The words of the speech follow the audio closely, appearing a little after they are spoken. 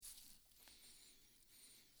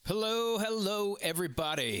Hello,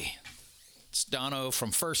 everybody. It's Dono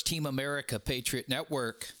from First Team America Patriot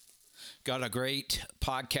Network. Got a great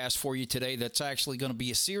podcast for you today that's actually going to be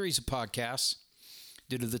a series of podcasts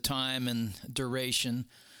due to the time and duration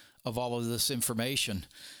of all of this information.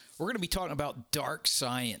 We're going to be talking about dark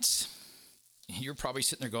science. You're probably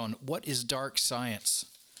sitting there going, what is dark science?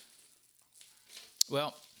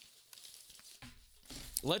 Well,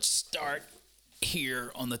 let's start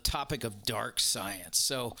here on the topic of dark science.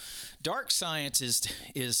 So dark science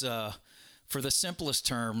is for the simplest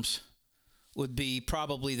terms, would be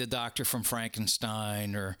probably the doctor from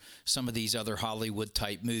Frankenstein or some of these other Hollywood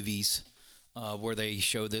type movies where they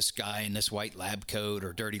show this guy in this white lab coat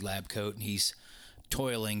or dirty lab coat, and he's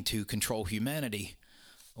toiling to control humanity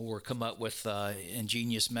or come up with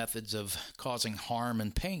ingenious methods of causing harm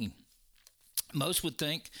and pain. Most would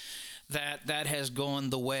think that has gone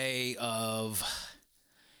the way of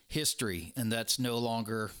history, and that's no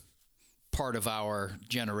longer part of our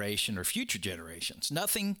generation or future generations.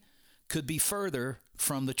 Nothing could be further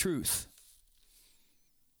from the truth.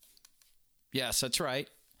 Yes, that's right.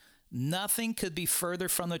 Nothing could be further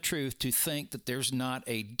from the truth to think that there's not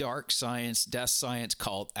a dark science, death science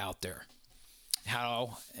cult out there.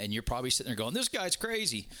 How? And you're probably sitting there going, this guy's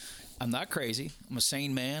crazy. I'm not crazy. I'm a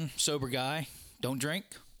sane man, sober guy. Don't drink.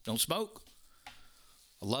 Don't smoke.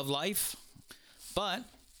 I love life, but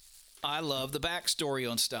I love the backstory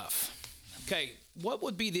on stuff. Okay, what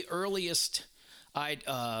would be the earliest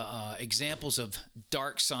examples of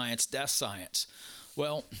dark science, death science?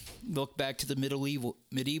 Well, look back to the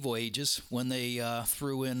medieval ages when they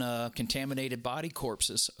threw in contaminated body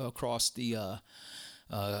corpses across the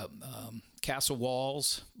castle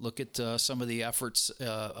walls. Look at some of the efforts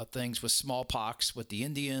of things with smallpox with the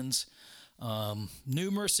Indians.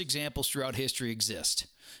 Numerous examples throughout history exist.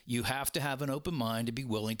 You have to have an open mind to be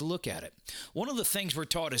willing to look at it. One of the things we're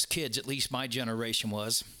taught as kids, at least my generation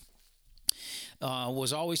was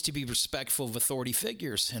always to be respectful of authority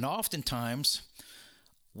figures. And oftentimes,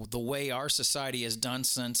 the way our society has done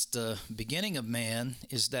since the beginning of man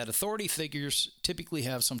is that authority figures typically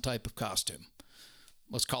have some type of costume.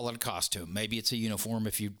 Let's call it a costume. Maybe it's a uniform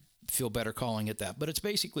if you feel better calling it that, but it's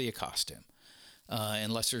basically a costume.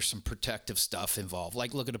 Unless there's some protective stuff involved.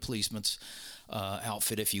 Like look at a policeman's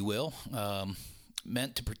outfit, if you will,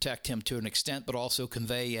 meant to protect him to an extent, but also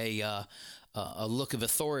convey a look of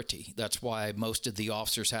authority. That's why most of the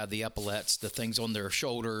officers have the epaulets, the things on their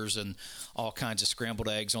shoulders, and all kinds of scrambled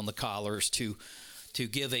eggs on the collars to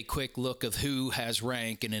give a quick look of who has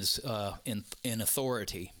rank and is in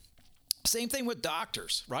authority. Same thing with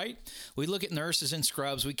doctors, right? We look at nurses in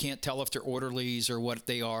scrubs. We can't tell if they're orderlies or what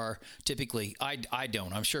they are. Typically, I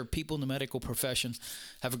don't. I'm sure people in the medical profession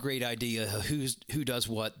have a great idea of who does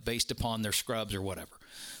what based upon their scrubs or whatever.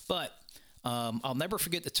 But I'll never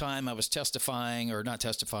forget the time I was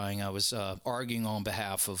I was arguing on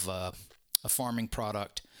behalf of a farming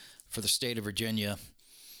product for the state of Virginia,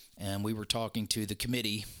 and we were talking to the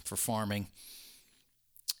committee for farming,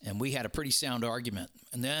 and we had a pretty sound argument.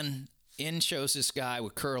 And then in shows this guy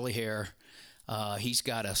with curly hair. He's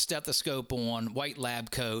got a stethoscope on, white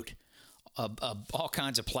lab coat, all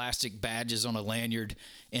kinds of plastic badges on a lanyard,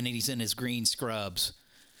 and he's in his green scrubs.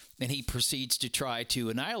 And he proceeds to try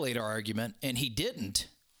to annihilate our argument, and he didn't.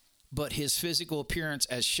 But his physical appearance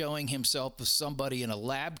as showing himself as somebody in a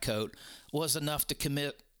lab coat was enough to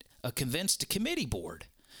convince the committee board.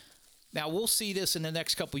 Now, we'll see this in the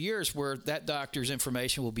next couple of years where that doctor's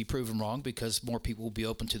information will be proven wrong because more people will be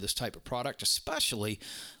open to this type of product, especially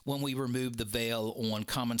when we remove the veil on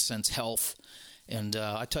common sense health. And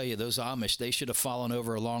I tell you, those Amish, they should have fallen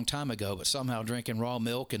over a long time ago, but somehow drinking raw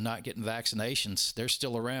milk and not getting vaccinations, they're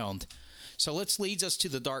still around. So let's leads us to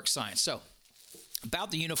the dark science. So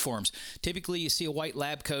about the uniforms, typically you see a white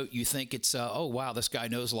lab coat, you think it's, oh, wow, this guy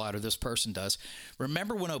knows a lot, or this person does.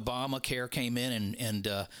 Remember when Obamacare came in and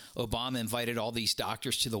Obama invited all these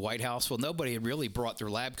doctors to the White House? Well, nobody had really brought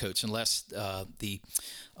their lab coats unless the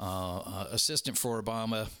assistant for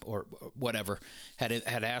Obama or whatever had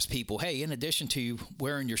asked people, hey, in addition to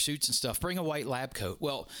wearing your suits and stuff, bring a white lab coat.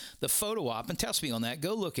 Well, the photo op, and test me on that,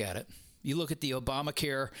 go look at it. You look at the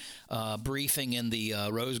Obamacare briefing in the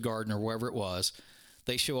Rose Garden or wherever it was.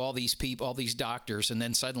 They show all these people, all these doctors, and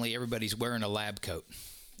then suddenly everybody's wearing a lab coat.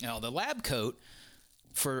 Now, the lab coat,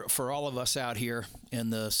 for all of us out here in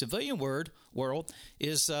the civilian world,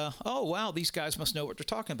 is, oh, wow, these guys must know what they're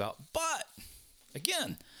talking about. But,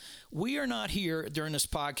 again, we are not here during this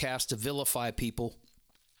podcast to vilify people,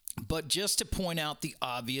 but just to point out the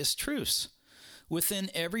obvious truths. Within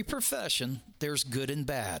every profession, there's good and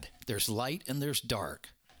bad. There's light and there's dark.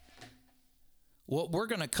 What we're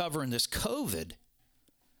going to cover in this COVID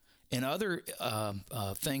and other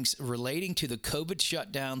things relating to the COVID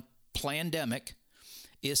shutdown pandemic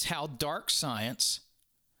is how dark science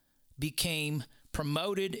became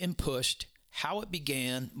promoted and pushed, how it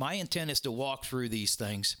began. My intent is to walk through these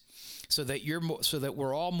things so that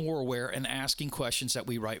we're all more aware and asking questions that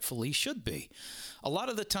we rightfully should be. A lot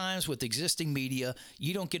of the times with existing media,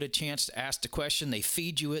 you don't get a chance to ask the question. They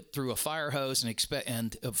feed you it through a fire hose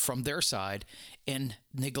and from their side and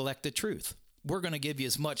neglect the truth. We're going to give you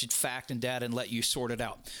as much fact and data and let you sort it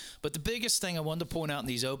out. But the biggest thing I wanted to point out in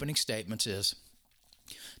these opening statements is,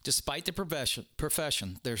 despite the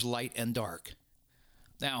profession, there's light and dark.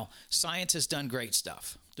 Now, science has done great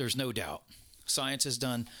stuff. There's no doubt. Science has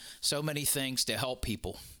done so many things to help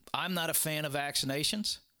people. I'm not a fan of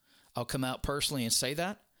vaccinations. I'll come out personally and say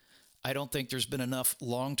that. I don't think there's been enough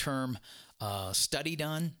long-term study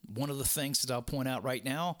done. One of the things that I'll point out right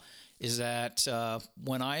now is that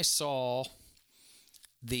when I saw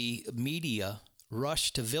the media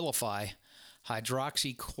rush to vilify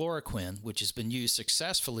hydroxychloroquine, which has been used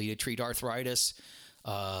successfully to treat arthritis,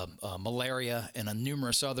 malaria, and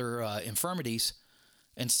numerous other infirmities,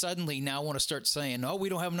 and suddenly now want to start saying, oh, we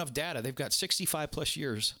don't have enough data. They've got 65 plus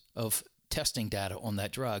years of testing data on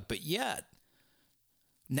that drug. But yet,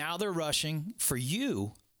 now they're rushing for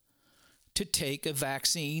you to take a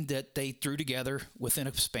vaccine that they threw together within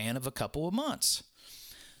a span of a couple of months.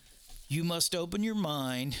 You must open your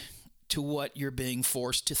mind to what you're being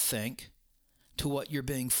forced to think, to what you're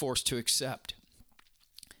being forced to accept.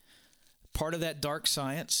 Part of that dark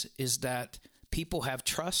science is that people have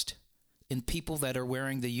trust in people that are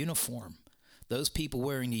wearing the uniform. Those people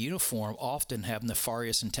wearing the uniform often have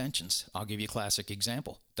nefarious intentions. I'll give you a classic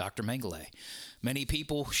example, Dr. Mengele. Many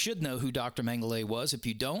people should know who Dr. Mengele was. If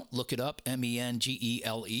you don't, look it up,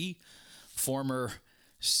 Mengele, former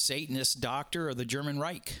Satanist doctor of the German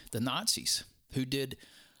Reich, the Nazis, who did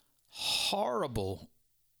horrible,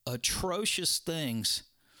 atrocious things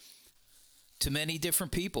to many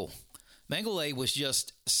different people. Mengele was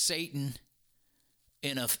just Satan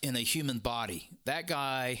in a human body. That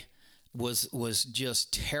guy was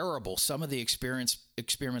just terrible. Some of the experiments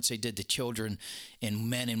they did to children and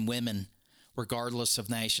men and women, regardless of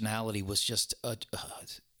nationality, was just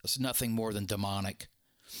was nothing more than demonic.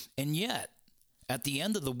 And yet, at the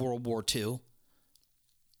end of the World War II,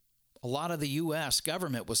 a lot of the U.S.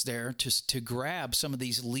 government was there to grab some of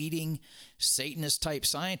these leading Satanist-type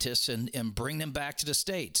scientists and bring them back to the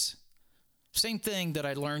States. Same thing that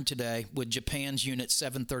I learned today with Japan's Unit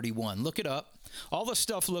 731. Look it up. All the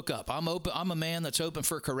stuff, look up. I'm open. I'm a man that's open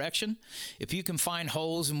for correction. If you can find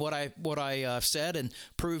holes in what I said and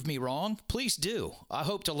prove me wrong, please do. I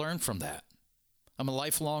hope to learn from that. I'm a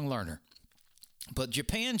lifelong learner. But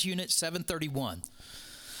Japan's Unit 731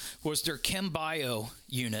 was their ChemBio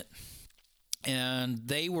unit. And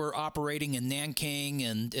they were operating in Nanking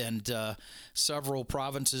and several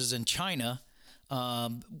provinces in China,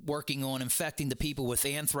 working on infecting the people with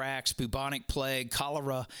anthrax, bubonic plague,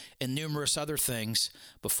 cholera, and numerous other things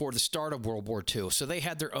before the start of World War II. So they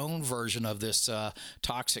had their own version of this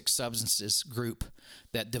toxic substances group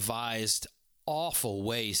that devised awful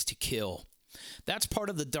ways to kill. That's part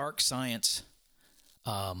of the dark science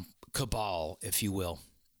cabal, if you will.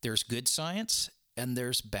 There's good science and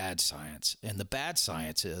there's bad science. And the bad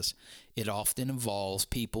science is it often involves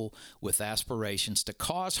people with aspirations to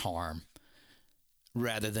cause harm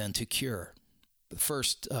rather than to cure. The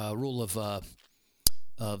first rule of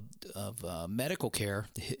medical care,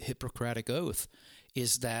 the Hippocratic Oath,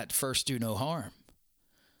 is that first do no harm.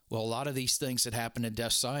 Well, a lot of these things that happen in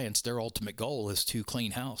death science, their ultimate goal is to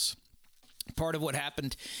clean house. Part of what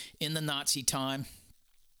happened in the Nazi time,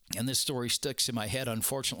 and this story sticks in my head,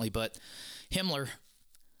 unfortunately, but Himmler,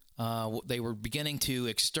 they were beginning to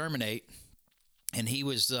exterminate, and he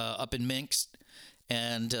was up in Minsk,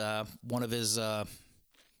 and one of his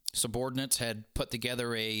subordinates had put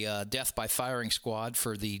together a death by firing squad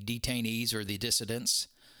for the detainees or the dissidents.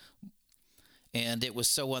 And it was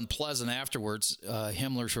so unpleasant afterwards,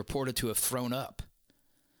 Himmler's reported to have thrown up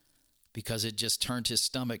because it just turned his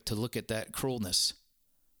stomach to look at that cruelness.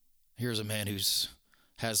 Here's a man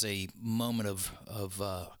has a moment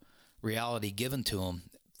of reality given to him.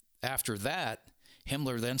 After that,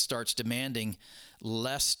 Himmler then starts demanding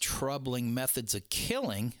less troubling methods of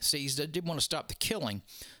killing. See, he didn't want to stop the killing,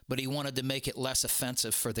 but he wanted to make it less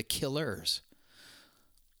offensive for the killers.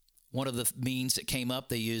 One of the means that came up,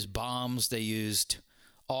 they used bombs, they used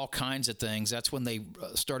all kinds of things. That's when they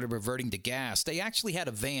started reverting to gas. They actually had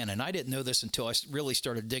a van, and I didn't know this until I really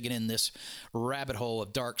started digging in this rabbit hole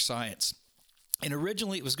of dark science. And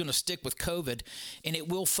originally it was going to stick with COVID, and it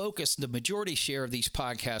will focus the majority share of these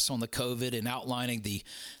podcasts on the COVID and outlining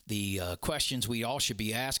the questions we all should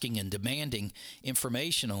be asking and demanding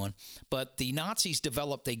information on. But the Nazis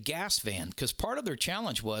developed a gas van because part of their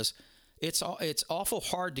challenge was it's awful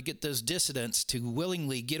hard to get those dissidents to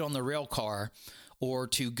willingly get on the rail car or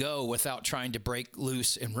to go without trying to break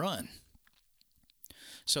loose and run.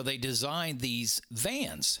 So they designed these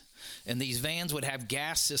vans. And these vans would have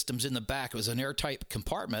gas systems in the back. It was an airtight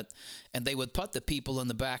compartment, and they would put the people in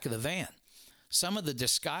the back of the van. Some of the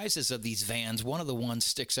disguises of these vans, one of the ones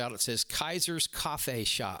sticks out. It says Kaiser's Cafe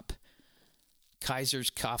Shop.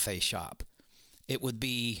 Kaiser's Cafe Shop. It would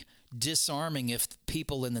be disarming if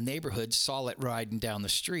people in the neighborhood saw it riding down the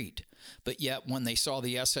street. But yet when they saw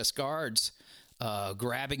the SS guards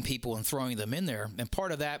grabbing people and throwing them in there. And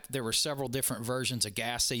part of that, there were several different versions of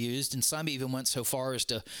gas they used, and some even went so far as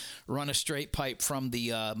to run a straight pipe from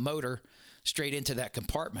the motor straight into that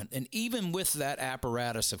compartment. And even with that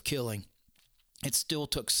apparatus of killing, it still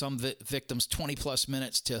took some victims 20-plus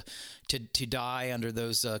minutes to die under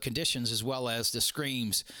those conditions, as well as the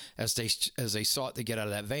screams as they sought to get out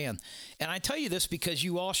of that van. And I tell you this because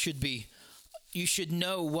you should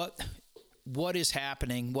know what is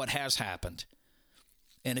happening, what has happened.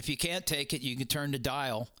 And if you can't take it, you can turn the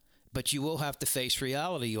dial, but you will have to face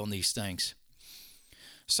reality on these things.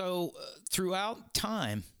 So throughout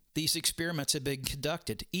time, these experiments have been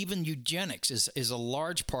conducted. Even eugenics is a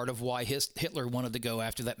large part of why Hitler wanted to go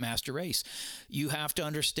after that master race. You have to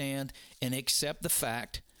understand and accept the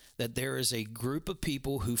fact that there is a group of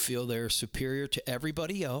people who feel they're superior to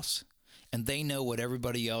everybody else, and they know what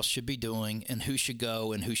everybody else should be doing and who should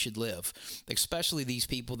go and who should live. Especially these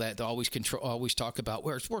people that always talk about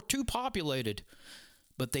we're too populated,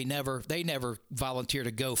 but they never volunteer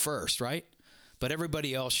to go first, right? But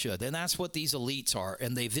everybody else should. And that's what these elites are.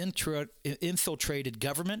 And they've infiltrated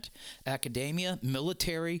government, academia,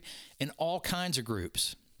 military, and all kinds of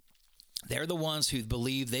groups. They're the ones who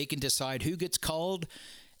believe they can decide who gets culled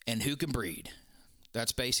and who can breed.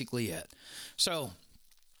 That's basically it. So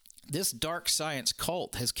this dark science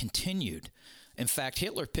cult has continued. In fact,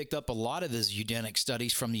 Hitler picked up a lot of his eugenic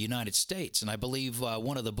studies from the United States, and I believe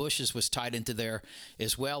one of the Bushes was tied into there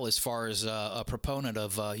as well as far as a proponent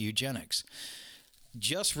of eugenics.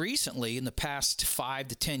 Just recently, in the past 5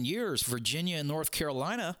 to 10 years, Virginia and North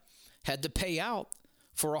Carolina had to pay out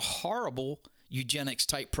for a horrible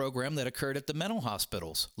eugenics-type program that occurred at the mental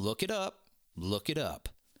hospitals. Look it up. Look it up.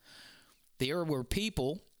 There were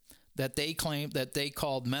people that they claimed that they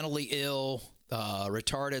called mentally ill,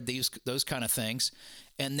 retarded, those kind of things,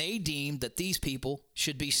 and they deemed that these people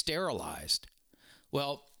should be sterilized.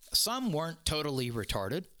 Well, some weren't totally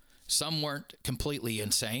retarded. Some weren't completely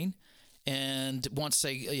insane. And once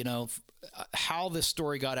they, how this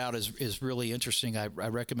story got out is really interesting. I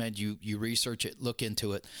recommend you research it, look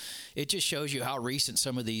into it. It just shows you how recent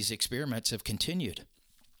some of these experiments have continued.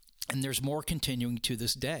 And there's more continuing to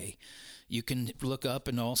this day. You can look up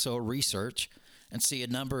and also research and see a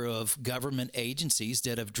number of government agencies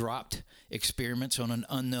that have dropped experiments on an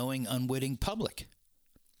unknowing, unwitting public.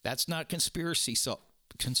 That's not conspiracy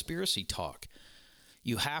talk.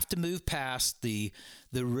 You have to move past the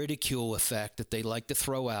ridicule effect that they like to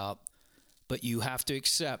throw out, but you have to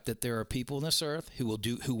accept that there are people on this earth who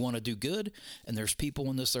want to do good, and there's people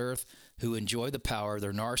on this earth who enjoy the power.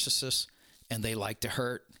 They're narcissists, and they like to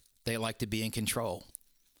hurt. They like to be in control.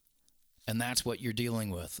 And that's what you're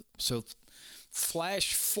dealing with. So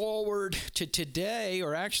flash forward to today,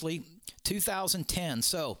 or actually 2010.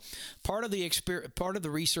 So part of the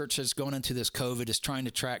research that's going into this COVID is trying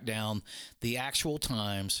to track down the actual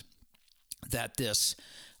times that this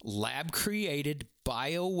lab-created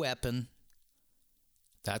bioweapon,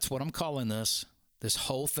 that's what I'm calling this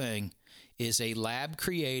whole thing, is a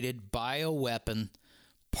lab-created bioweapon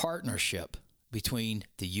partnership between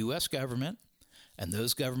the U.S. government and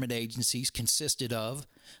those government agencies consisted of,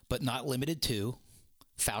 but not limited to,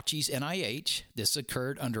 Fauci's NIH. This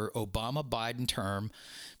occurred under Obama-Biden term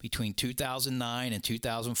between 2009 and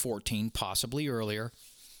 2014, possibly earlier.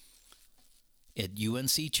 At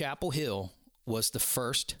UNC Chapel Hill was the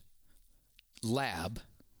first lab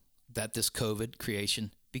that this COVID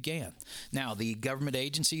creation began. Now, the government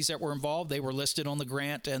agencies that were involved, they were listed on the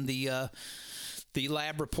grant and the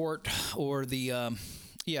lab report, or the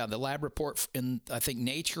lab report in, I think,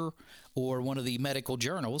 Nature or one of the medical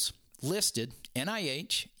journals, listed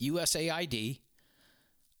NIH, USAID,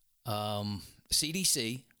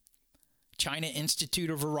 CDC, China Institute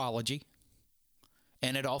of Virology,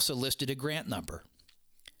 and it also listed a grant number.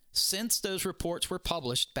 Since those reports were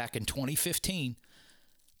published back in 2015,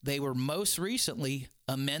 they were most recently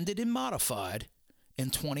amended and modified in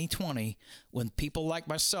 2020 when people like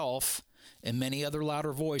myself and many other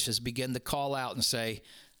louder voices begin to call out and say,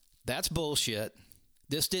 that's bullshit.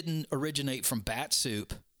 This didn't originate from bat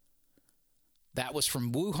soup. That was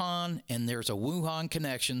from Wuhan, and there's a Wuhan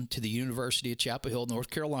connection to the University of Chapel Hill, North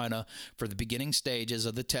Carolina, for the beginning stages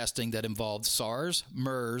of the testing that involved SARS,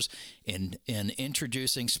 MERS, and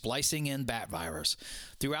introducing splicing in bat virus.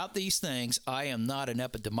 Throughout these things, I am not an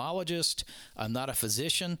epidemiologist. I'm not a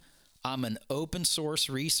physician. I'm an open source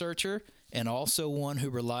researcher and also one who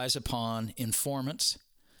relies upon informants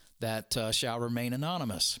that shall remain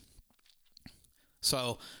anonymous.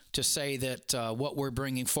 So to say that what we're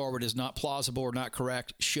bringing forward is not plausible or not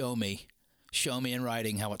correct, show me. Show me in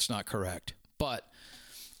writing how it's not correct. But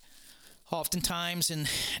oftentimes in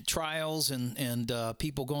trials and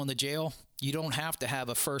people going to jail, you don't have to have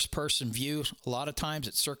a first-person view. A lot of times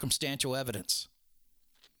it's circumstantial evidence.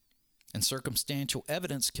 And circumstantial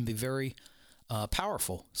evidence can be very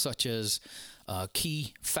powerful, such as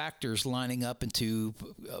key factors lining up into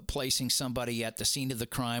placing somebody at the scene of the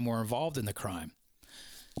crime or involved in the crime.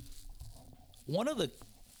 One of the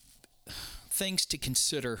things to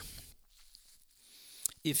consider,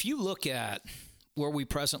 if you look at where we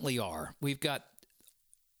presently are, we've got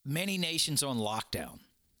many nations on lockdown.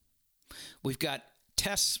 We've got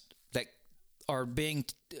tests that are being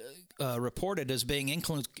reported as being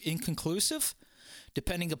inconclusive,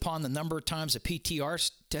 depending upon the number of times the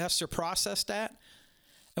PTR tests are processed at.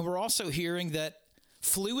 And we're also hearing that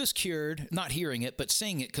flu is cured, not hearing it, but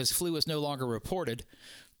seeing it because flu is no longer reported,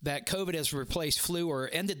 that COVID has replaced flu or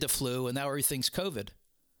ended the flu, and now everything's COVID.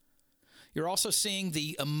 You're also seeing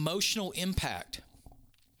the emotional impact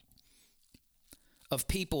of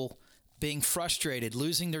people being frustrated,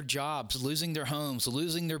 losing their jobs, losing their homes,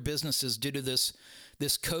 losing their businesses due to this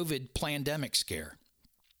COVID pandemic scare.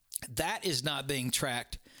 That is not being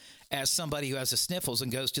tracked as somebody who has the sniffles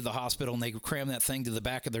and goes to the hospital and they cram that thing to the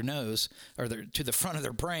back of their nose or to the front of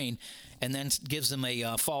their brain and then gives them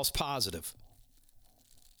a false positive.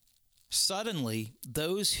 Suddenly,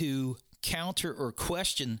 those who counter or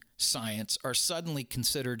question science are suddenly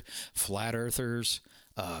considered flat earthers,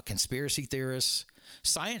 conspiracy theorists.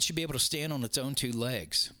 Science should be able to stand on its own two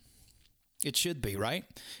legs. It should be, right?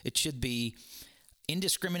 It should be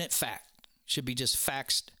indiscriminate fact. It should be just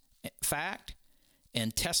fact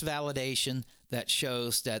and test validation that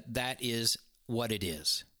shows that that is what it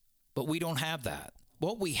is. But we don't have that.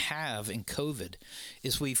 What we have in COVID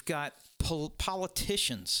is we've got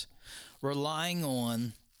politicians relying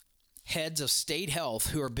on heads of state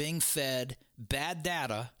health who are being fed bad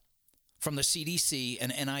data from the CDC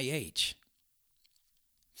and NIH.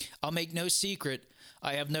 I'll make no secret,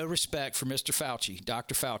 I have no respect for Mr. Fauci,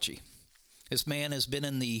 Dr. Fauci. This man has been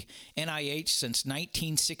in the NIH since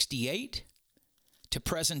 1968 to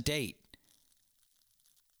present date.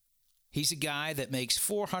 He's a guy that makes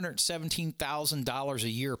 $417,000 a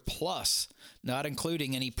year plus, not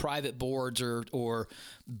including any private boards or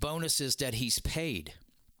bonuses that he's paid.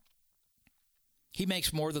 He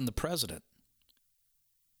makes more than the president.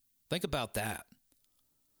 Think about that.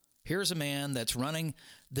 Here's a man that's running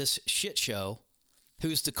this shit show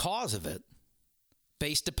who's the cause of it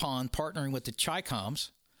based upon partnering with the Chicoms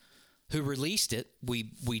who released it. We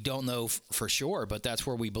don't know for sure, but that's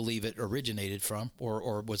where we believe it originated from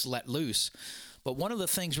or was let loose. But one of the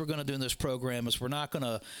things we're going to do in this program is we're not going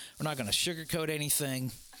to sugarcoat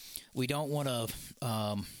anything. We don't want to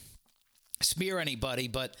smear anybody,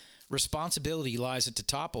 but responsibility lies at the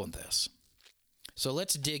top on this. So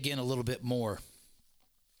let's dig in a little bit more.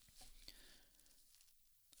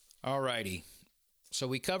 All righty. So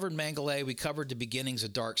we covered Mengele. We covered the beginnings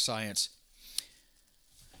of dark science.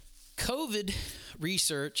 COVID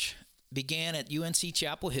research began at UNC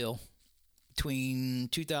Chapel Hill between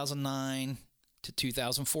 2009 to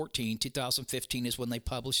 2014. 2015 is when they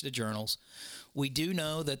published the journals. We do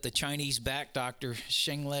know that the Chinese-backed Dr.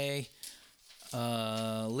 Shenglei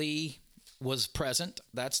Li was present.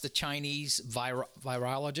 That's the Chinese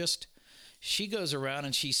virologist. She goes around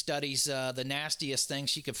and she studies the nastiest things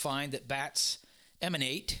she could find that bats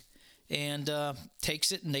emanate and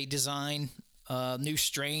takes it and they design new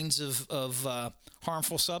strains of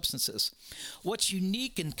harmful substances. What's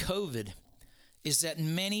unique in COVID is that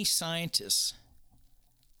many scientists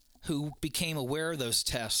who became aware of those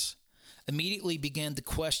tests immediately began to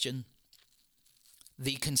question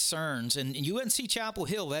the concerns. And UNC Chapel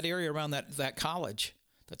Hill, that area around that college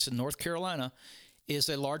that's in North Carolina, is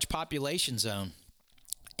a large population zone.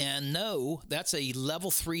 And no, that's a level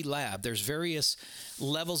 3 lab. There's various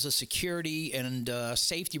levels of security and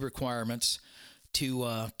safety requirements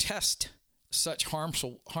to test such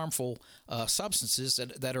harmful substances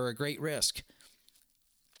that are a great risk.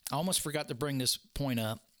 I almost forgot to bring this point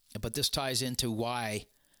up, but this ties into why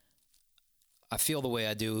I feel the way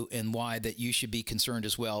I do and why that you should be concerned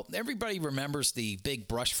as well. Everybody remembers the big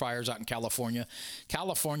brush fires out in California.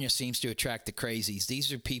 California seems to attract the crazies.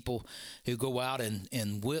 These are people who go out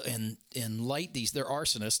and light these. They're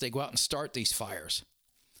arsonists. They go out and start these fires.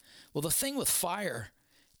 Well, the thing with fire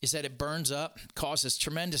is that it burns up, causes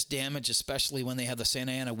tremendous damage, especially when they have the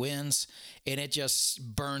Santa Ana winds, and it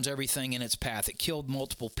just burns everything in its path. It killed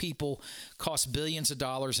multiple people, cost billions of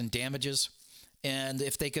dollars in damages. And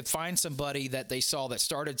if they could find somebody that they saw that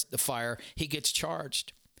started the fire, he gets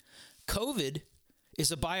charged. COVID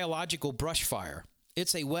is a biological brush fire.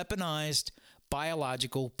 It's a weaponized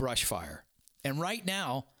biological brush fire. And right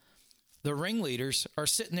now, the ringleaders are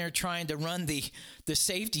sitting there trying to run the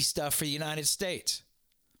safety stuff for the United States.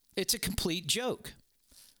 It's a complete joke.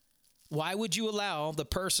 Why would you allow the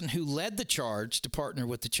person who led the charge to partner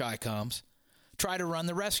with the Chicoms try to run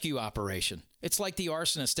the rescue operation? It's like the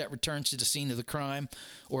arsonist that returns to the scene of the crime,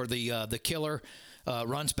 or the killer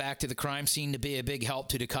runs back to the crime scene to be a big help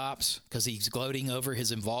to the cops because he's gloating over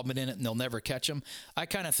his involvement in it and they'll never catch him. I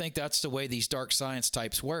kind of think that's the way these dark science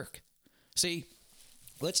types work. See,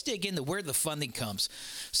 let's dig into where the funding comes.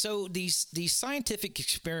 So these scientific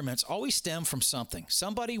experiments always stem from something.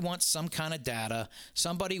 Somebody wants some kind of data.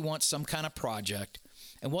 Somebody wants some kind of project.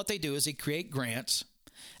 And what they do is they create grants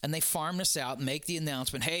and they farm this out and make the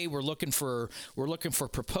announcement, hey, we're looking for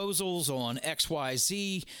proposals on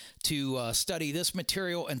XYZ to study this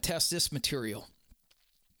material and test this material.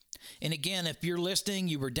 And again, if you're listening,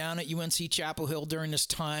 you were down at UNC Chapel Hill during this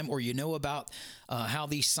time, or you know about how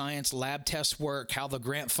these science lab tests work, how the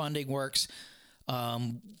grant funding works,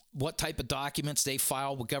 what type of documents they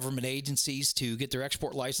file with government agencies to get their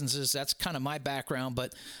export licenses. That's kind of my background,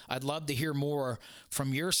 but I'd love to hear more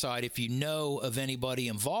from your side if you know of anybody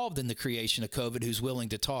involved in the creation of COVID who's willing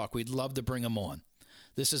to talk. We'd love to bring them on.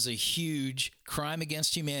 This is a huge crime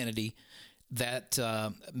against humanity that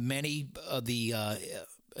many of the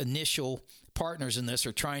initial partners in this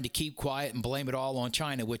are trying to keep quiet and blame it all on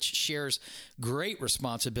China, which shares great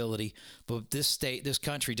responsibility, but this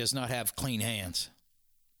country does not have clean hands.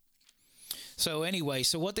 So anyway,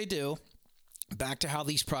 so what they do, back to how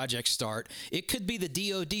these projects start, it could be the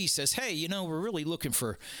DOD says, hey, we're really looking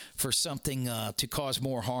for something to cause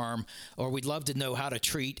more harm, or we'd love to know how to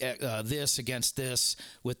treat this against this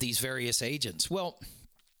with these various agents. Well,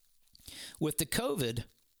 with the COVID,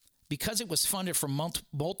 because it was funded from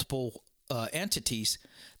multiple entities,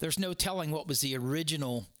 there's no telling what was the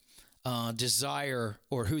original desire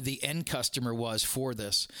or who the end customer was for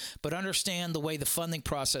this. But understand the way the funding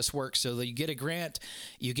process works, so that you get a grant,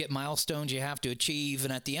 you get milestones you have to achieve,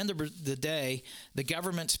 and at the end of the day, the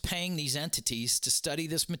government's paying these entities to study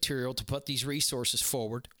this material, to put these resources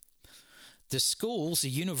forward. The schools, the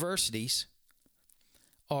universities,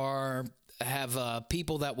 have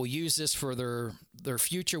people that will use this for their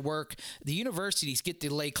future work. The universities get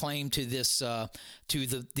to lay claim to this, to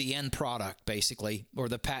the end product, basically, or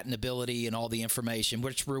the patentability and all the information,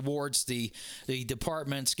 which rewards the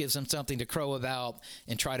departments, gives them something to crow about,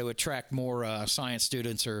 and try to attract more science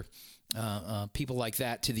students or people like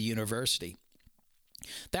that to the university.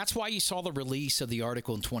 That's why you saw the release of the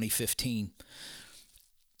article in 2015.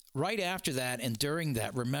 Right after that and during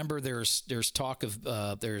that, remember there's talk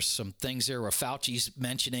of there's some things there where Fauci's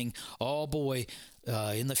mentioning, oh boy,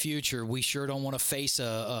 in the future we sure don't want to face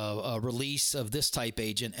a release of this type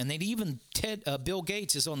agent. And then even Bill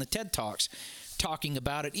Gates is on the TED Talks talking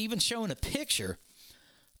about it, even showing a picture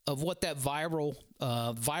of what that viral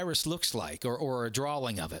virus looks like, or a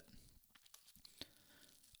drawing of it.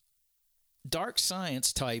 Dark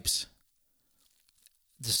science types,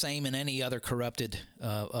 the same in any other corrupted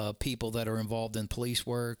people that are involved in police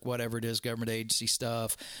work, whatever it is, government agency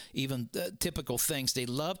stuff, even typical things. They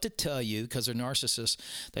love to tell you, because they're narcissists,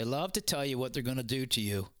 they love to tell you what they're going to do to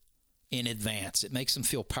you in advance. It makes them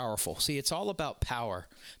feel powerful. See, it's all about power,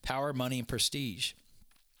 money, and prestige.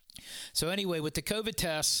 So anyway, with the COVID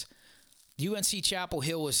tests, UNC Chapel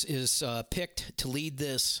Hill is picked to lead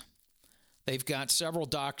this. They've got several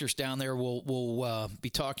doctors down there. We'll be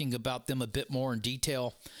talking about them a bit more in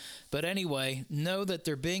detail. But anyway, know that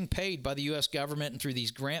they're being paid by the U.S. government and through these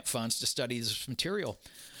grant funds to study this material.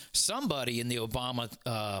 Somebody in the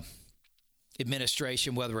Obama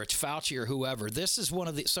administration, whether it's Fauci or whoever, this is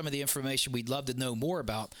some of the information we'd love to know more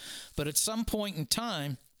about. But at some point in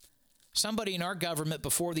time, somebody in our government,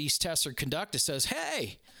 before these tests are conducted, says,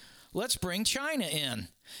 hey, let's bring China in.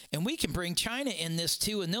 And we can bring China in this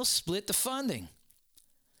too, and they'll split the funding.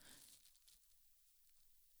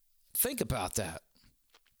 Think about that.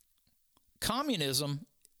 Communism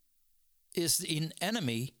is an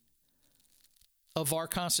enemy of our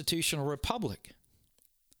constitutional republic.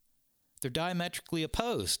 They're diametrically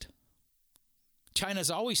opposed. China's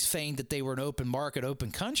always feigned that they were an open market, open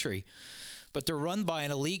country, but they're run by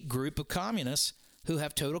an elite group of communists who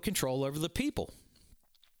have total control over the people.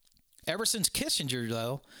 Ever since Kissinger,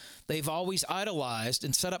 though, they've always idolized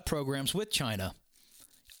and set up programs with China.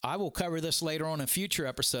 I will cover this later on in future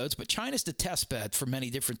episodes, but China's the test bed for many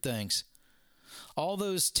different things. All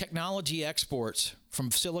those technology exports from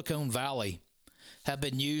Silicon Valley have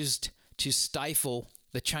been used to stifle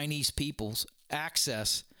the Chinese people's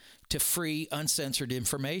access to free, uncensored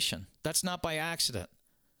information. That's not by accident.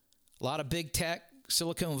 A lot of big tech,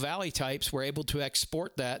 Silicon Valley types were able to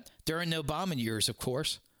export that during the Obama years, of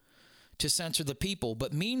course, to censor the people.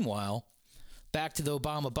 But meanwhile, back to the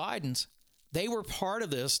Obama-Bidens, they were part of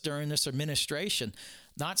this during this administration.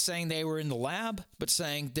 Not saying they were in the lab, but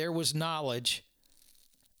saying there was knowledge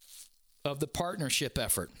of the partnership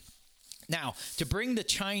effort. Now, to bring the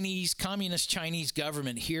communist Chinese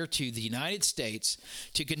government here to the United States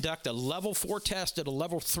to conduct a level 4 test at a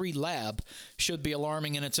level 3 lab should be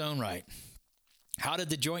alarming in its own right. How did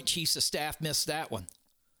the Joint Chiefs of Staff miss that one?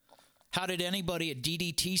 How did anybody at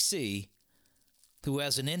DDTC who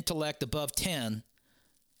has an intellect above 10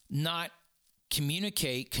 not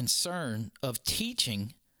communicate concern of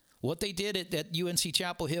teaching what they did at UNC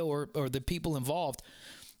Chapel Hill or the people involved?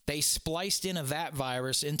 They spliced in a vat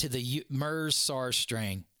virus into the MERS SARS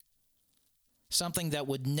strain, something that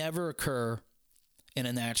would never occur in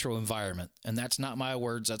a natural environment. And that's not my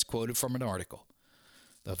words. That's quoted from an article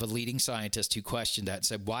of a leading scientist who questioned that and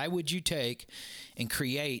said, why would you take and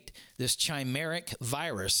create this chimeric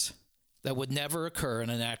virus that would never occur in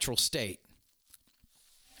a natural state?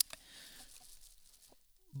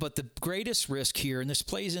 But the greatest risk here, and this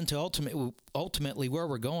plays into ultimately where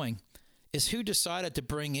we're going, is who decided to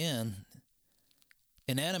bring in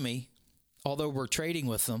an enemy, although we're trading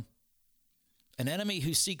with them, an enemy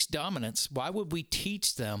who seeks dominance. Why would we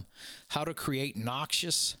teach them how to create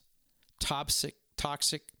noxious, toxic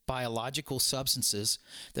biological substances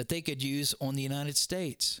that they could use on the United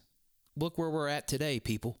States? Look where we're at today,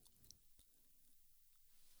 people.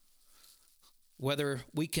 Whether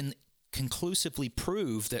we can conclusively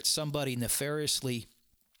prove that somebody nefariously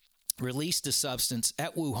released a substance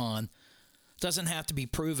at Wuhan doesn't have to be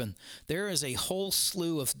proven. There is a whole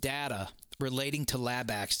slew of data relating to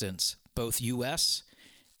lab accidents, both U.S.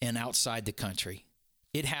 and outside the country.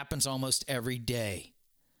 It happens almost every day.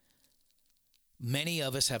 Many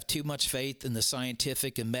of us have too much faith in the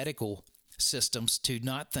scientific and medical systems to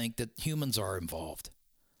not think that humans are involved.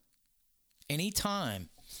 Anytime.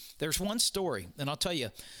 There's one story, and I'll tell you,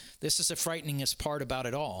 this is the frighteningest part about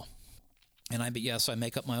it all. And I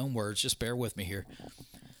make up my own words. Just bear with me here.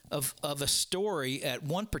 Of a story at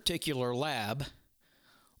one particular lab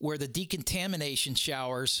where the decontamination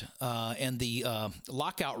showers and the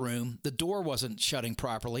lockout room, the door wasn't shutting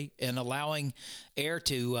properly and allowing air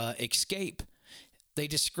to escape. They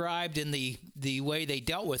described in the way they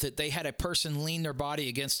dealt with it, they had a person lean their body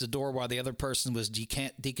against the door while the other person was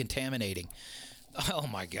decontaminating. Oh,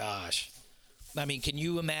 my gosh. I mean, can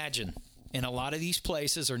you imagine? In a lot of these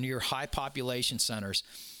places are near high population centers.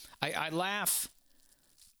 I laugh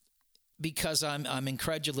because I'm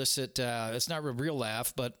incredulous at it's not a real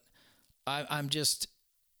laugh, but I'm just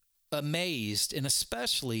amazed, and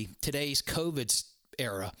especially today's COVID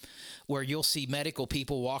era, where you'll see medical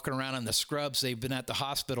people walking around in the scrubs they've been at the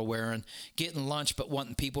hospital wearing, getting lunch but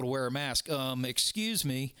wanting people to wear a mask. Excuse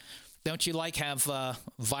me, don't you have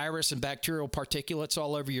virus and bacterial particulates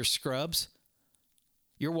all over your scrubs?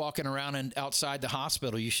 You're walking around and outside the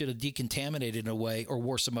hospital. You should have decontaminated away or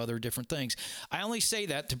wore some other different things. I only say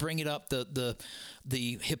that to bring it up the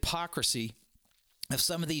hypocrisy of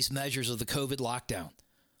some of these measures of the COVID lockdown.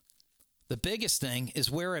 The biggest thing is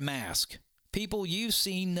wear a mask. People, you've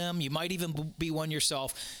seen them. You might even be one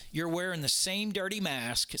yourself. You're wearing the same dirty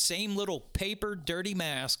mask, same little paper dirty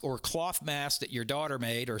mask or cloth mask that your daughter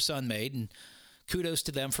made or son made, and kudos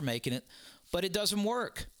to them for making it. But it doesn't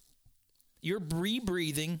work. You're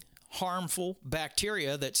rebreathing harmful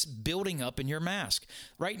bacteria that's building up in your mask.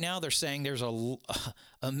 Right now, they're saying there's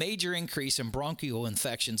a major increase in bronchial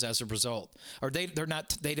infections as a result. Or they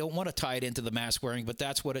don't want to tie it into the mask wearing, but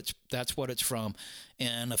that's what it's from.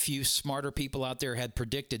 And a few smarter people out there had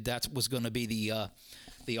predicted that was going to be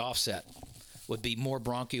the offset. Would be more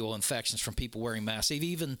bronchial infections from people wearing masks. They've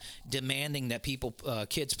even demanding that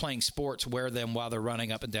kids playing sports wear them while they're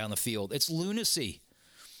running up and down the field. It's lunacy.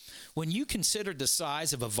 When you consider the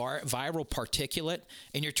size of a viral particulate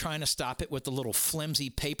and you're trying to stop it with a little flimsy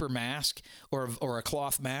paper mask or a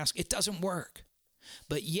cloth mask, it doesn't work.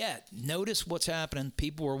 But yet, notice what's happening.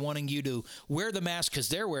 People are wanting you to wear the mask because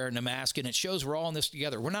they're wearing the mask, and it shows we're all in this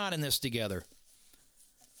together. We're not in this together.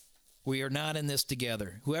 We are not in this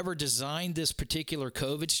together. Whoever designed this particular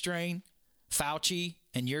COVID strain, Fauci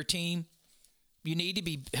and your team, you need to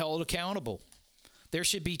be held accountable. There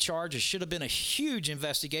should be charges. Should have been a huge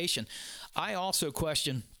investigation. I also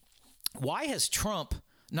question, why has Trump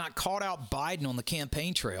not called out Biden on the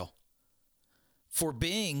campaign trail for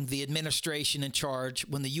being the administration in charge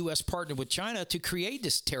when the U.S. partnered with China to create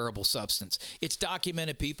this terrible substance? It's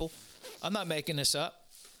documented, people. I'm not making this up.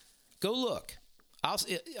 Go look.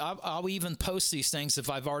 I'll even post these things as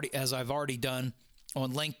I've already done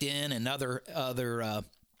on LinkedIn and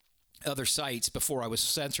other sites before I was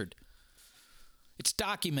censored. It's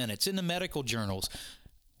documented. It's in the medical journals.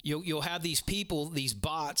 You'll have these people, these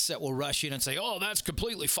bots that will rush in and say, oh, that's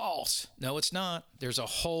completely false. No, it's not. There's a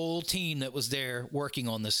whole team that was there working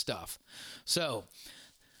on this stuff. So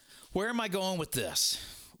where am I going with this?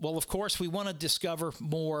 Well, of course, we want to discover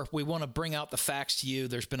more. We want to bring out the facts to you.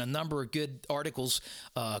 There's been a number of good articles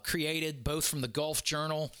created, both from the Gulf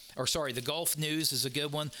the Gulf News is a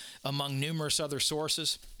good one, among numerous other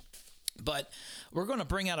sources. But we're going to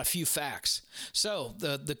bring out a few facts. So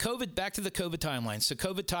the COVID, back to the COVID timeline. So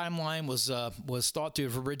COVID timeline was thought to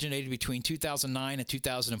have originated between 2009 and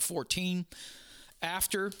 2014.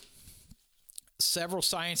 After several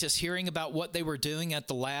scientists hearing about what they were doing at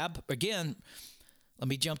the lab, again, let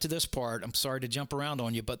me jump to this part. I'm sorry to jump around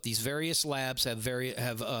on you, but these various labs have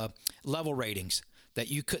level ratings that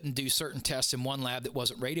you couldn't do certain tests in one lab that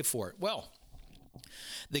wasn't rated for it. Well,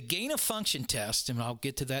 the gain of function test, and I'll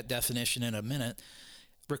get to that definition in a minute,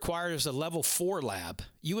 requires a level 4 lab.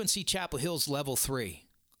 UNC Chapel Hill's level 3.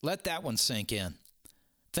 Let that one sink in.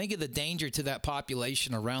 Think of the danger to that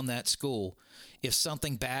population around that school if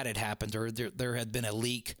something bad had happened or there had been a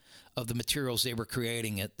leak of the materials they were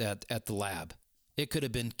creating at the lab. It could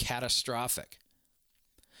have been catastrophic.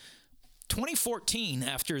 2014,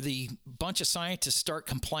 after the bunch of scientists start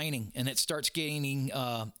complaining and it starts gaining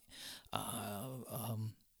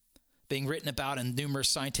being written about in numerous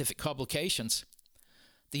scientific publications,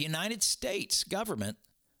 the United States government,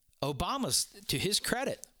 Obama's, to his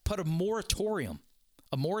credit, put a moratorium.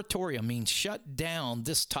 A moratorium means shut down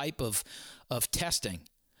this type of testing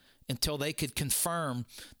until they could confirm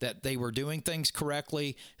that they were doing things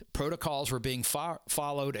correctly, protocols were being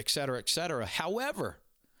followed, et cetera, et cetera. However,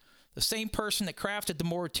 the same person that crafted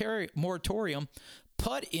the moratorium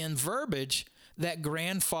put in verbiage that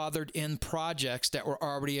grandfathered in projects that were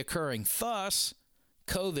already occurring. Thus,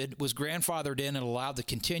 COVID was grandfathered in and allowed to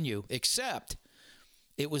continue, except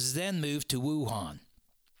it was then moved to Wuhan,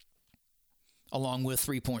 along with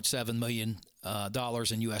 $3.7 million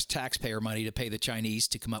in U.S. taxpayer money to pay the Chinese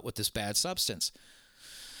to come up with this bad substance.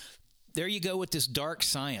 There you go with this dark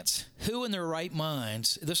science. Who in their right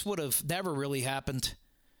minds, this would have never really happened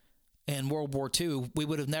in World War II. We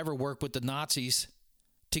would have never worked with the Nazis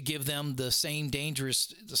to give them the same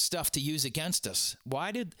dangerous stuff to use against us.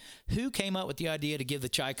 Who came up with the idea to give the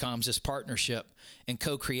Chicoms this partnership and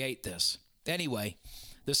co-create this? Anyway,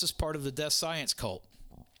 this is part of the death science cult.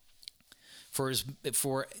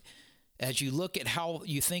 As you look at how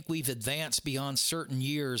you think we've advanced beyond certain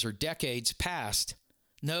years or decades past,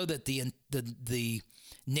 know that the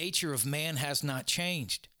nature of man has not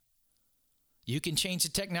changed. You can change the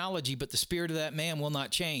technology, but the spirit of that man will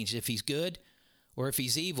not change. If he's good or if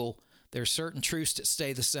he's evil, there are certain truths that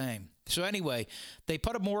stay the same. So anyway, they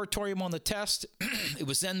put a moratorium on the test. It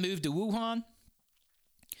was then moved to Wuhan.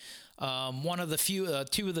 One of the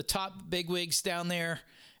two of the top bigwigs down there,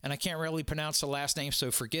 and I can't really pronounce the last name,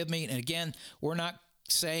 so forgive me. And again, we're not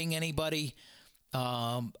saying anybody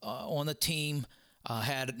on the team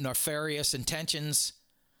had nefarious intentions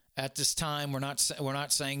at this time. We're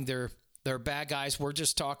not saying they're bad guys. We're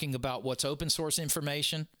just talking about what's open source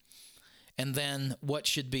information, and then what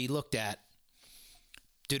should be looked at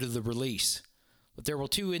due to the release. But there were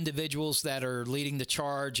two individuals that are leading the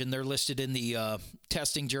charge, and they're listed in the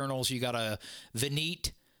testing journals. You got a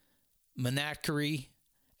Vineet Manakari,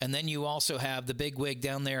 and then you also have the big wig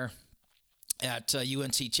down there at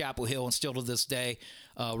UNC Chapel Hill, and still to this day,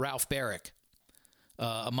 Ralph Barrick,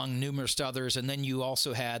 among numerous others. And then you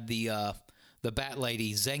also had the bat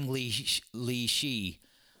lady, Zheng Li Shi.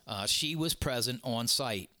 She was present on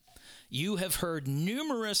site. You have heard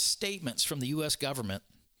numerous statements from the U.S. government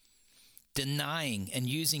denying and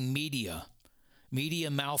using media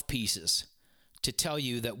mouthpieces to tell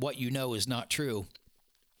you that what you know is not true.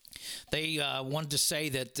 They wanted to say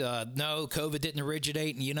that no, COVID didn't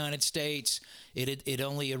originate in the United States. It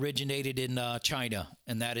only originated in China,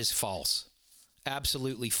 and that is false.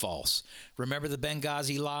 Absolutely false. Remember the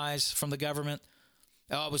Benghazi lies from the government?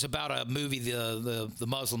 Oh, it was about a movie the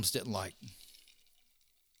Muslims didn't like.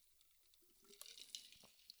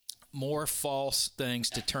 More false things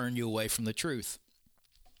to turn you away from the truth.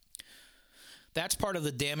 That's part of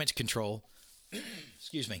the damage control,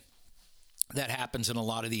 excuse me, that happens in a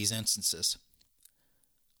lot of these instances.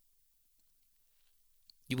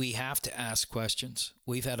 We have to ask questions.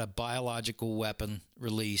 We've had a biological weapon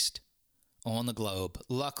released on the globe.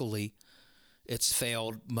 Luckily, it's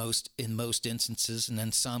failed in most instances, and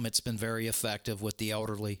in some it's been very effective with the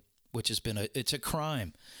elderly, which has been it's a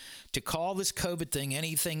crime. To call this COVID thing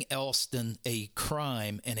anything else than a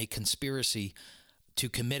crime and a conspiracy to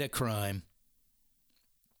commit a crime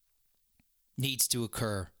needs to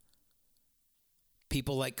occur.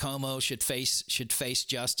 People like Como should face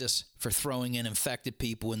justice for throwing in infected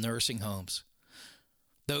people in nursing homes.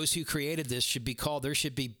 Those who created this should be called. There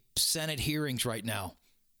should be Senate hearings right now.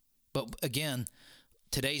 But again,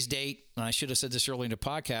 today's date, and I should have said this earlier in the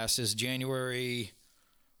podcast, is January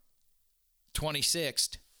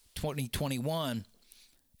 26th, 2021,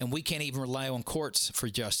 and we can't even rely on courts for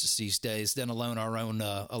justice these days, let alone our own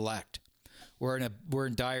elect. We're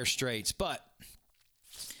in dire straits. But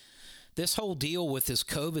this whole deal with this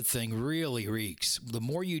COVID thing really reeks. The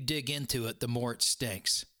more you dig into it, the more it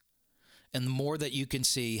stinks. And the more that you can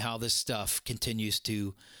see how this stuff continues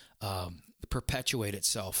to perpetuate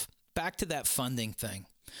itself. Back to that funding thing.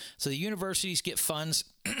 So the universities get funds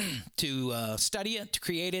to study it, to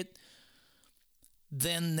create it.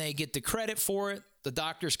 Then they get the credit for it. The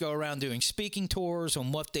doctors go around doing speaking tours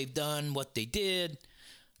on what they've done, what they did.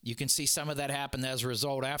 You can see some of that happen as a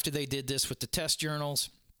result after they did this with the test journals.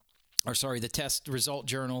 The test result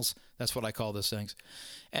journals. That's what I call those things.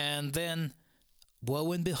 And then,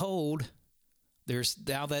 woe and behold, there's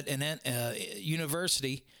now that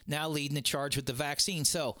university now leading the charge with the vaccine.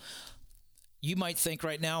 So you might think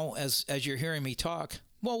right now, as you're hearing me talk,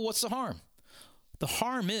 well, what's the harm? The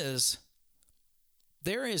harm is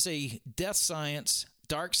there is a death science,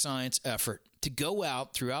 dark science effort to go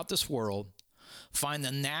out throughout this world, find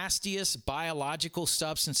the nastiest biological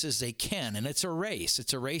substances they can. And it's a race.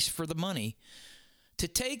 It's a race for the money. To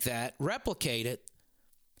take that, replicate it,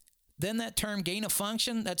 then that term gain of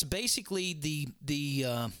function, that's basically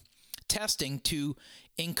the testing to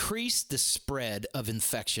increase the spread of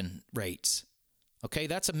infection rates. Okay,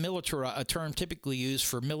 that's a term typically used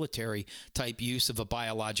for military type use of a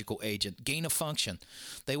biological agent. Gain of function.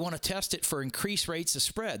 They want to test it for increased rates of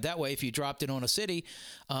spread. That way, if you dropped it on a city,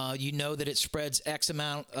 you know that it spreads X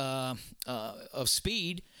amount of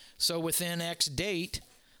speed. So within X date,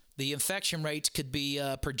 the infection rates could be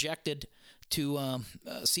projected to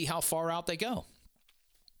see how far out they go.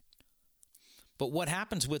 But what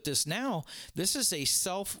happens with this now, this is a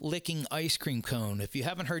self-licking ice cream cone. If you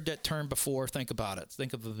haven't heard that term before, think about it.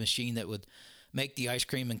 Think of a machine that would make the ice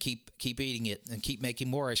cream and keep eating it and keep making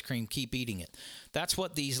more ice cream, keep eating it. That's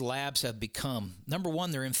what these labs have become. Number one,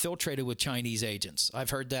 they're infiltrated with Chinese agents. I've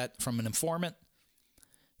heard that from an informant.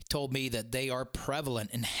 He told me that they are prevalent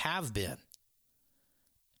and have been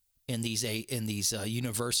in these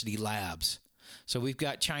university labs. So we've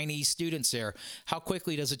got Chinese students there. How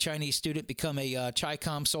quickly does a Chinese student become a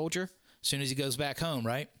Chicoms soldier? As soon as he goes back home,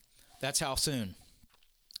 right? That's how soon.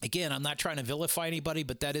 Again, I'm not trying to vilify anybody,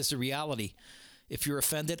 but that is the reality. If you're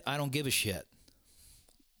offended, I don't give a shit.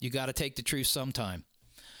 You got to take the truth sometime.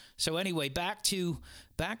 So anyway, back to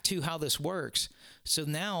how this works. So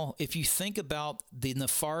now, if you think about the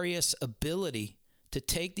nefarious ability to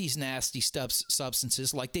take these nasty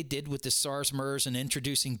substances like they did with the SARS, MERS, and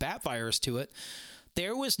introducing bat virus to it,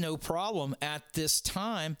 there was no problem at this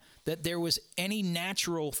time that there was any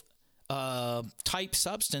natural type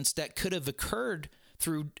substance that could have occurred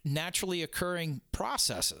through naturally occurring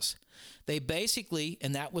processes. They basically,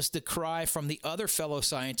 and that was the cry from the other fellow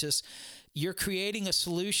scientists, you're creating a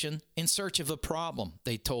solution in search of a problem,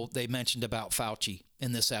 they mentioned about Fauci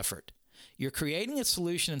in this effort. You're creating a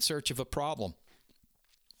solution in search of a problem.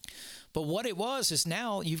 But what it was is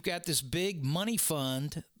now you've got this big money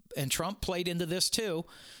fund, and Trump played into this too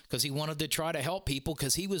because he wanted to try to help people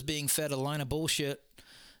because he was being fed a line of bullshit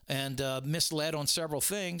and misled on several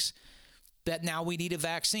things, that now we need a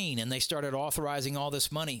vaccine. And they started authorizing all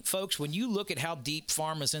this money. Folks, when you look at how deep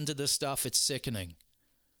pharma's into this stuff, it's sickening.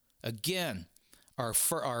 Again, our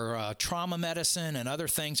trauma medicine and other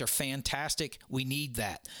things are fantastic. We need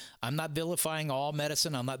that. I'm not vilifying all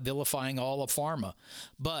medicine. I'm not vilifying all of pharma.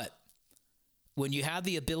 But when you have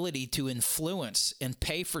the ability to influence and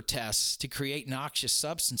pay for tests to create noxious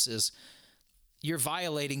substances, you're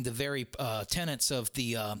violating the very tenets of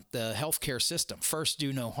the healthcare system. First,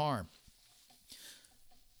 do no harm.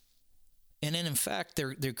 And then, in fact,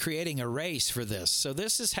 they're creating a race for this. So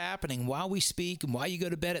this is happening while we speak and while you go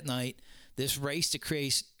to bed at night. This race to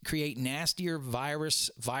create nastier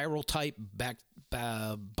viral type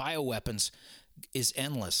bioweapons is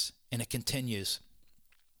endless, and it continues.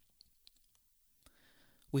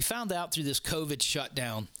 We found out through this COVID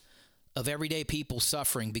shutdown of everyday people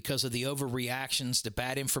suffering because of the overreactions, the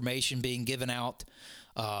bad information being given out.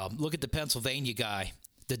 Look at the Pennsylvania guy,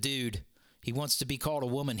 the dude. He wants to be called a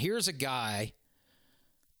woman. Here's a guy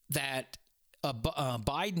that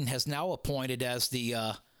Biden has now appointed as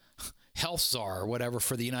the health czar or whatever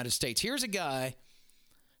for the United States. Here's a guy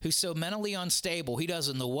who's so mentally unstable, he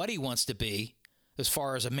doesn't know what he wants to be as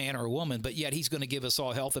far as a man or a woman, but yet he's going to give us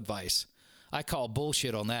all health advice. I call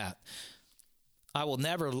bullshit on that. I will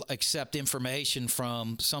never accept information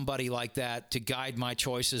from somebody like that to guide my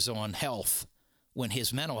choices on health when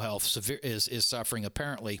his mental health is suffering,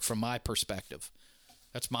 apparently, from my perspective.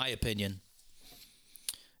 That's my opinion.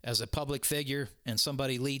 As a public figure and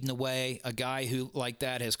somebody leading the way, a guy who like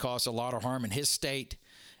that has caused a lot of harm in his state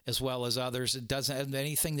as well as others. It doesn't have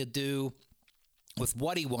anything to do with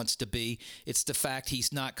what he wants to be. It's the fact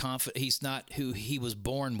he's not confident. He's not who he was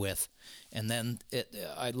born with. And then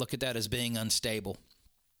I look at that as being unstable.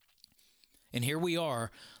 And here we are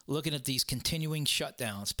looking at these continuing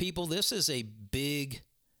shutdowns. People, this is a big,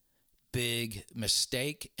 big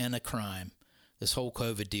mistake and a crime, this whole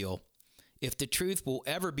COVID deal. If the truth will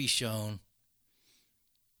ever be shown,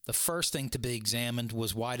 the first thing to be examined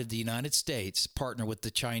was why did the United States partner with the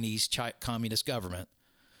Chinese Communist government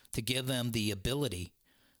to give them the ability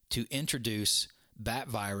to introduce bat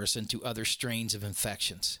virus into other strains of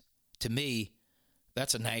infections? To me,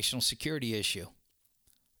 that's a national security issue.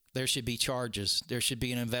 There should be charges. There should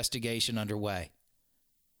be an investigation underway.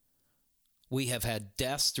 We have had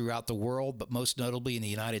deaths throughout the world, but most notably in the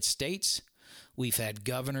United States. We've had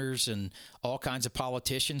governors and all kinds of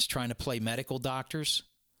politicians trying to play medical doctors.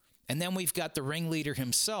 And then we've got the ringleader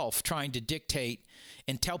himself trying to dictate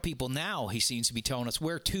and tell people now, he seems to be telling us,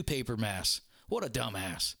 wear 2 paper masks. What a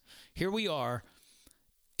dumbass. Here we are,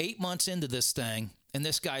 8 months into this thing, and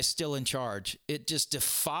this guy's still in charge. It just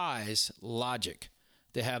defies logic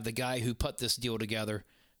to have the guy who put this deal together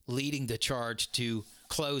leading the charge to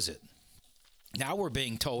close it. Now we're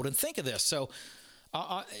being told, and think of this. So,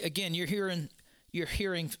 again, you're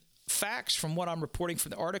hearing facts from what I'm reporting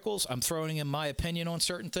from the articles. I'm throwing in my opinion on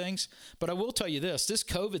certain things. But I will tell you this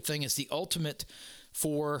COVID thing is the ultimate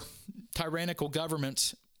for tyrannical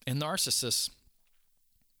governments and narcissists,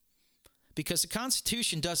 because the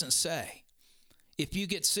Constitution doesn't say if you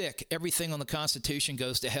get sick, everything on the Constitution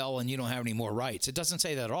goes to hell and you don't have any more rights. It doesn't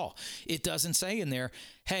say that at all. It doesn't say in there,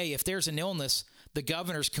 hey, if there's an illness, the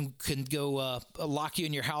governors can go lock you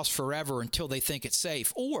in your house forever until they think it's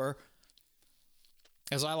safe. Or,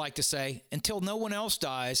 as I like to say, until no one else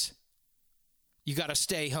dies, you got to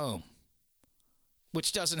stay home,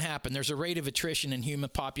 which doesn't happen. There's a rate of attrition in human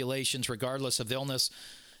populations regardless of illness.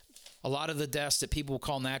 A lot of the deaths that people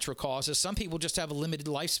call natural causes, some people just have a limited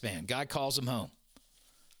lifespan. God calls them home.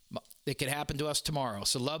 It could happen to us tomorrow.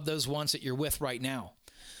 So love those ones that you're with right now.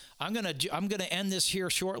 I'm gonna end this here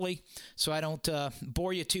shortly so I don't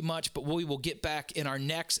bore you too much, but we will get back in our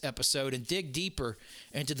next episode and dig deeper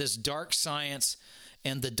into this dark science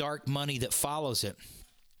and the dark money that follows it.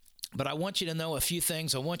 But I want you to know a few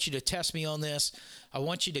things. I want you to test me on this. I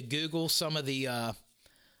want you to Google some of the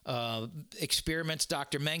experiments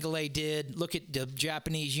Dr. Mengele did. Look at the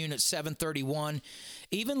Japanese Unit 731.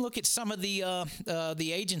 Even look at some of the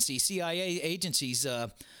agencies, CIA agencies,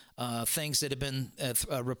 things that have been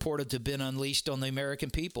reported to have been unleashed on the American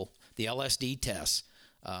people. The LSD tests,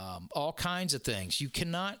 all kinds of things. You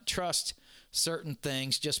cannot trust certain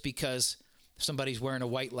things just because somebody's wearing a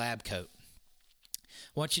white lab coat.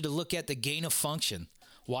 I want you to look at the gain of function.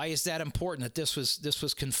 Why is that important that this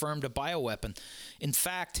was confirmed a bioweapon? In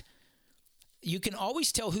fact, you can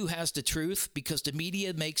always tell who has the truth because the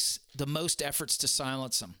media makes the most efforts to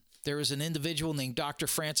silence them. There is an individual named Dr.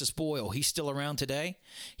 Francis Boyle. He's still around today.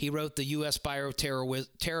 He wrote the U.S.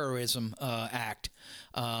 Bioterrorism Act.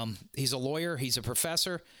 He's a lawyer. He's a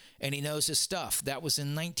professor, and he knows his stuff. That was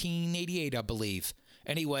in 1988, I believe.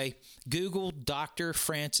 Anyway, Google Dr.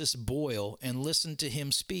 Francis Boyle and listen to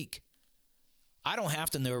him speak. I don't have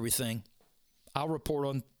to know everything. I'll report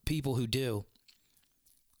on people who do.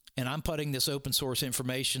 And I'm putting this open source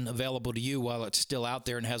information available to you while it's still out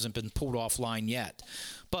there and hasn't been pulled offline yet.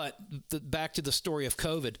 But back to the story of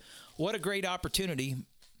COVID. What a great opportunity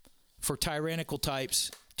for tyrannical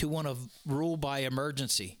types to want to rule by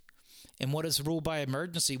emergency. And what is rule by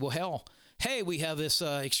emergency? Well, hell, hey, we have this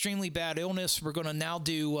extremely bad illness. We're going to now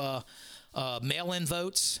do mail-in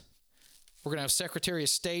votes. We're going to have Secretary of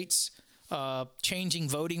States changing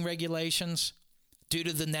voting regulations due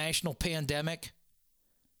to the national pandemic.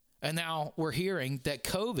 And now we're hearing that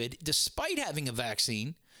COVID, despite having a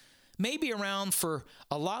vaccine, may be around for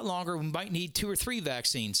a lot longer. We might need 2 or 3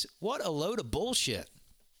 vaccines. What a load of bullshit.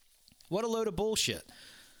 What a load of bullshit.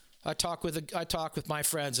 I talk with my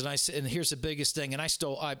friends, and here's the biggest thing, and I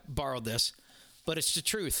borrowed this, but it's the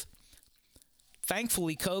truth.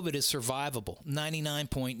 Thankfully, COVID is survivable,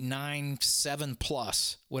 99.97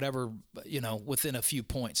 plus, whatever, within a few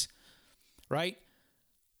points, right?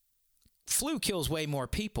 Flu kills way more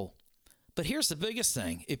people. But here's the biggest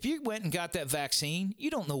thing. If you went and got that vaccine, you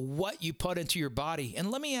don't know what you put into your body. And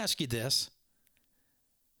let me ask you this.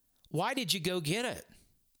 Why did you go get it?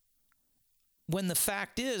 When the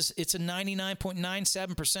fact is, it's a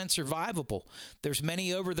 99.97% survivable. There's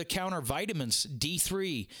many over-the-counter vitamins,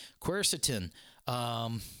 D3, quercetin,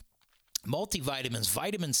 multivitamins,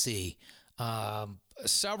 vitamin C,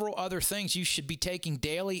 several other things you should be taking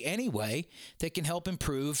daily anyway that can help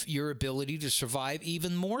improve your ability to survive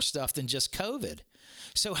even more stuff than just COVID.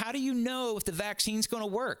 So how do you know if the vaccine's going to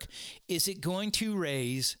work? Is it going to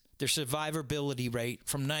raise their survivability rate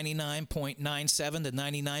from 99.97 to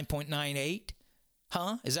 99.98?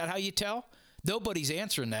 Huh? Is that how you tell? Nobody's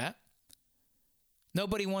answering that.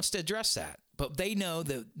 Nobody wants to address that. But they know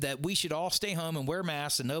that we should all stay home and wear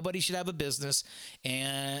masks, and nobody should have a business,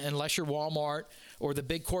 and unless you're Walmart or the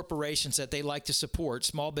big corporations that they like to support.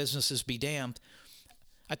 Small businesses be damned.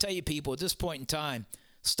 I tell you, people, at this point in time,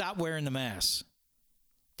 stop wearing the masks.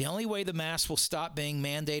 The only way the masks will stop being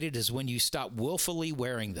mandated is when you stop willfully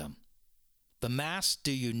wearing them. The masks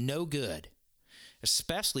do you no good,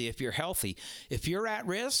 especially if you're healthy. If you're at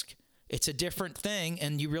risk, it's a different thing,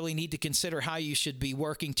 and you really need to consider how you should be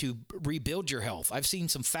working to rebuild your health. I've seen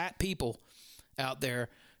some fat people out there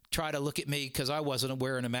try to look at me because I wasn't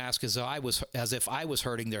wearing a mask as if I was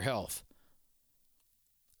hurting their health.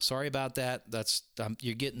 Sorry about that.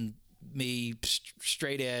 You're getting me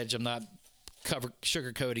straight edge. I'm not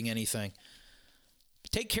sugarcoating anything.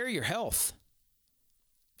 Take care of your health.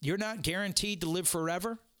 You're not guaranteed to live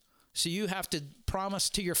forever. So you have to promise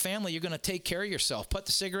to your family you're going to take care of yourself. Put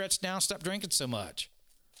the cigarettes down, stop drinking so much.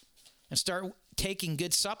 And start taking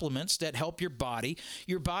good supplements that help your body.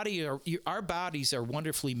 Our bodies are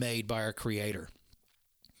wonderfully made by our Creator,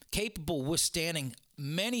 capable of withstanding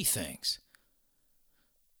many things.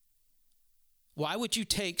 Why would you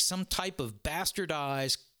take some type of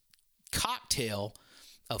bastardized cocktail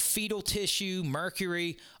of fetal tissue,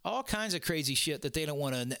 mercury, all kinds of crazy shit that they don't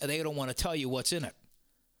want to tell you what's in it?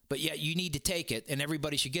 But yet you need to take it, and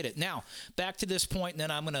everybody should get it. Now, back to this point, and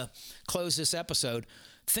then I'm going to close this episode.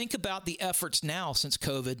 Think about the efforts now since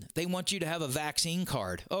COVID. They want you to have a vaccine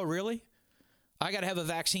card. Oh, really? I got to have a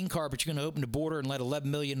vaccine card, but you're going to open the border and let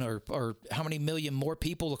 11 million or how many million more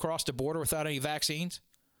people across the border without any vaccines?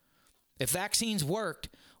 If vaccines worked,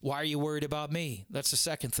 why are you worried about me? That's the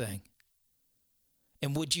second thing.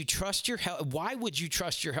 And would you trust your health? Why would you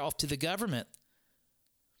trust your health to the government?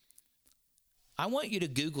 I want you to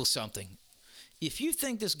Google something. If you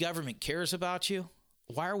think this government cares about you,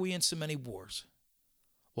 why are we in so many wars?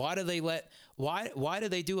 Why do they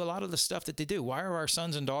do a lot of the stuff that they do? Why are our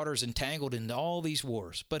sons and daughters entangled in all these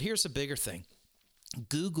wars? But here's the bigger thing.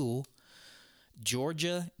 Google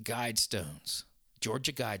Georgia Guidestones.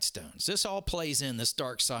 Georgia Guidestones. This all plays in this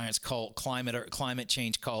dark science cult, climate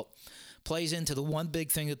change cult, plays into the one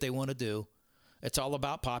big thing that they want to do. It's all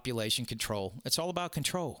about population control. It's all about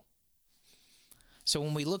control. So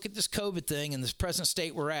when we look at this COVID thing and this present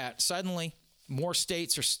state we're at, suddenly more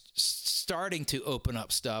states are starting to open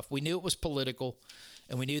up stuff. We knew it was political,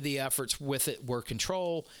 and we knew the efforts with it were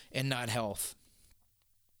control and not health.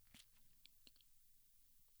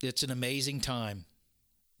 It's an amazing time.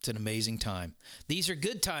 It's an amazing time. These are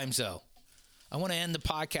good times, though. I want to end the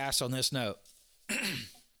podcast on this note.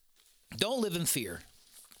 Don't live in fear.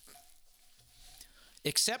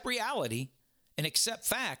 Accept reality and accept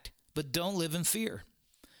fact, but don't live in fear.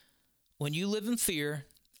 When you live in fear,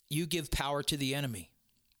 you give power to the enemy.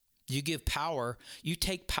 You give power, you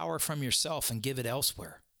take power from yourself and give it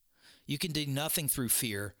elsewhere. You can do nothing through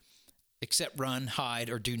fear except run, hide,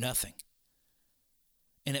 or do nothing.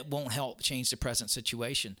 And it won't help change the present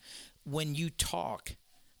situation. When you talk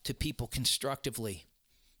to people constructively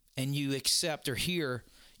and you accept or hear,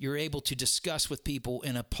 you're able to discuss with people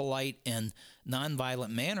in a polite and nonviolent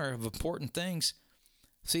manner of important things.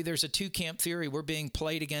 See, there's a two-camp theory. We're being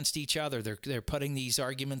played against each other. They're putting these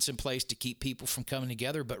arguments in place to keep people from coming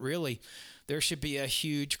together. But really, there should be a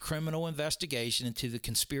huge criminal investigation into the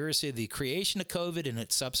conspiracy of the creation of COVID and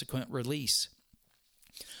its subsequent release.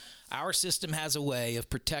 Our system has a way of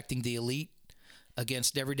protecting the elite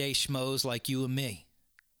against everyday schmoes like you and me.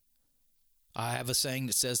 I have a saying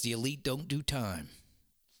that says the elite don't do time.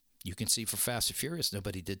 You can see for Fast and Furious,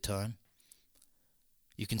 nobody did time.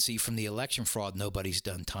 You can see from the election fraud, nobody's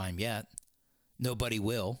done time yet. Nobody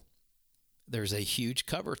will. There's a huge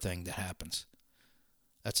cover thing that happens.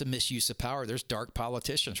 That's a misuse of power. There's dark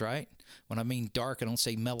politicians, right? When I mean dark, I don't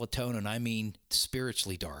say melatonin. I mean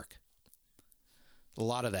spiritually dark. A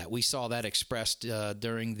lot of that. We saw that expressed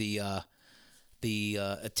during the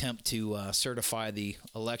attempt to certify the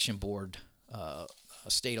election board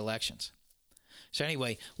state elections. So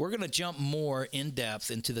anyway, we're going to jump more in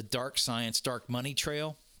depth into the dark science, dark money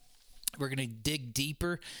trail. We're going to dig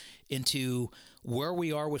deeper into where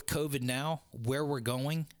we are with COVID now, where we're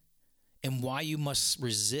going, and why you must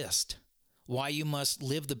resist, why you must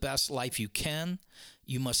live the best life you can.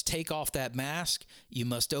 You must take off that mask. You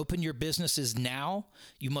must open your businesses now.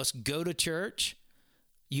 You must go to church.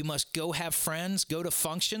 You must go have friends, go to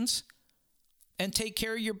functions, and take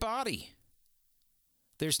care of your body.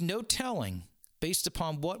 There's no telling, based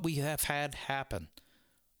upon what we have had happen,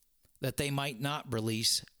 that they might not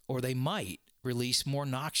release, or they might release more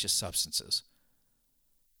noxious substances.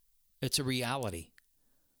 It's a reality.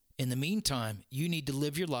 In the meantime, you need to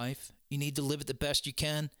live your life. You need to live it the best you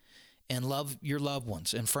can and love your loved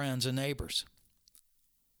ones and friends and neighbors.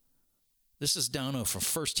 This is Dono from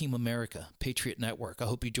First Team America, Patriot Network. I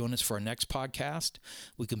hope you join us for our next podcast.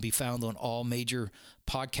 We can be found on all major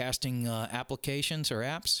podcasting applications or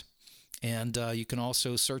apps. And you can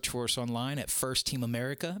also search for us online at First Team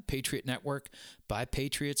America, Patriot Network, by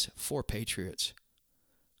Patriots, for Patriots.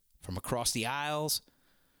 From across the aisles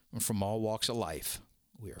and from all walks of life,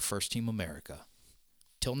 we are First Team America.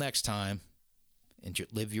 Till next time,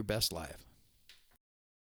 live your best life.